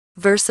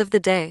Verse of the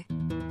day,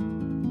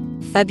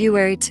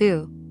 February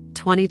 2,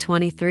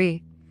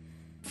 2023.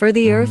 For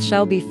the earth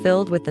shall be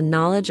filled with the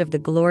knowledge of the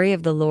glory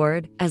of the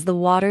Lord, as the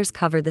waters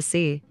cover the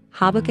sea.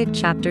 Habakkuk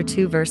chapter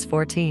 2 verse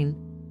 14.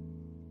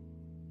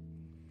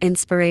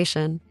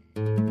 Inspiration.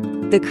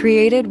 The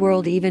created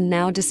world even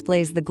now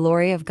displays the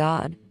glory of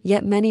God,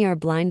 yet many are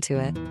blind to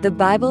it. The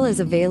Bible is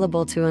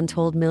available to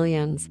untold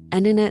millions,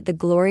 and in it the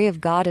glory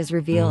of God is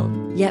revealed,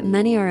 yet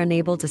many are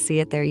unable to see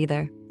it there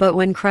either. But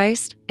when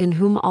Christ, in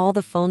whom all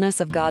the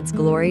fullness of God's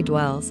glory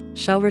dwells,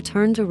 shall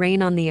return to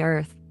reign on the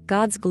earth,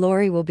 God's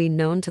glory will be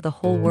known to the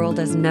whole world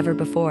as never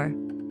before.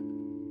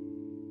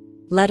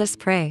 Let us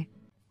pray.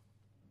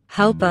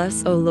 Help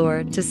us, O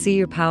Lord, to see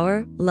your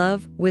power,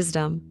 love,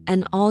 wisdom,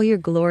 and all your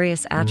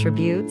glorious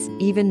attributes,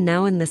 even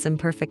now in this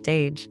imperfect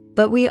age.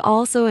 But we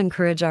also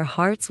encourage our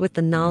hearts with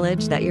the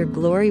knowledge that your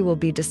glory will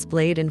be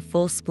displayed in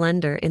full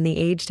splendor in the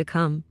age to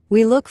come.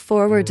 We look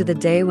forward to the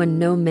day when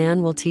no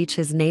man will teach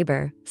his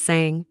neighbor,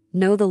 saying,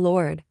 "Know the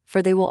Lord,"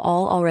 for they will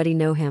all already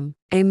know him.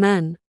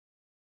 Amen.